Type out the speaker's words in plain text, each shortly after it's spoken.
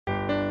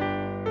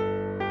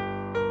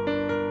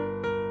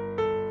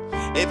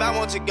If I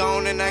want you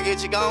gone, then I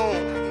get you gone.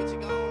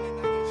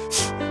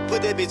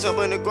 Put that bitch up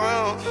on the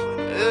ground.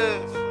 Yeah.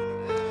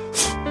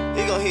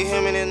 He gon' hit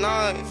him in the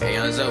night. Hey,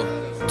 Young Zo,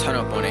 turn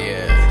up on the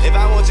ass. If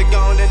I want you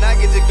gone, then I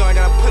get you gone.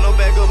 Gotta put no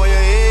back up on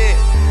your head.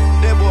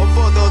 That boy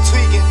fucked up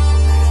tweaking.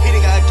 He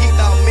done got geeked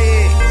out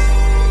mid.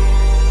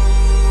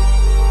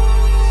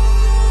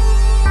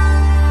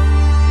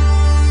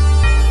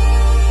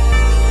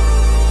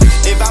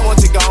 If I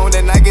want you gone,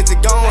 then I get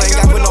you gone. Ain't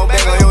gotta put no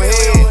back on your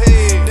head.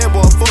 That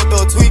boy fucked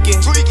up tweaking.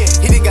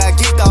 He done got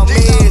geeked out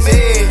mid.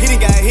 He done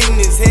got hit in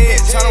his head.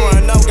 Tryna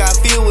run up, got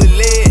filled with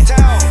lead.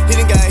 He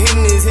done got hit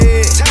in his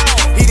head.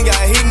 He done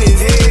got hit in his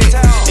head.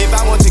 If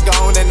I want you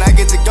gone, then I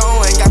get you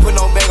gone. Ain't gotta put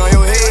no back on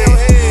your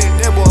head.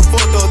 That boy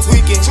fucked up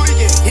tweaking.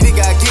 He done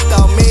got geeked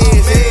out mid.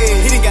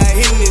 He done got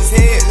hit in his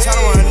head.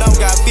 Tryna run up,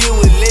 got filled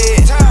with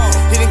lead.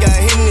 He done got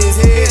hit in his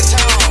head.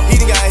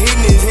 He done got hit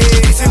in his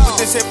head. He put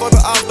this shit for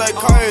the off like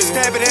crazy.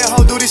 Stabbing that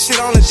hoe, do this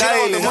shit on the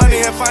daily.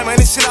 Money and fine, man,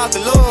 this shit out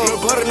the loop. Little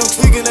butter, them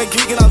tweaking, they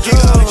geeking out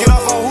drugs. Get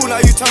off on who,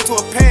 now you turn to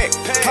a pack.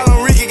 Call him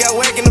Ricky, got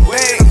whack in the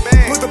bag.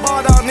 Put the ball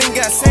down,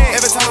 nigga got sacked.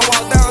 Every time I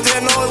walk down, they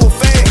know it was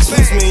fake.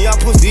 Excuse me, y'all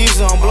pussy easy,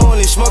 I'm blowing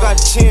this smoke out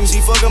the chimney.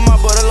 She fucking my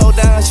butter low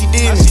down, she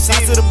did me.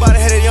 Side to the body,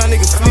 had it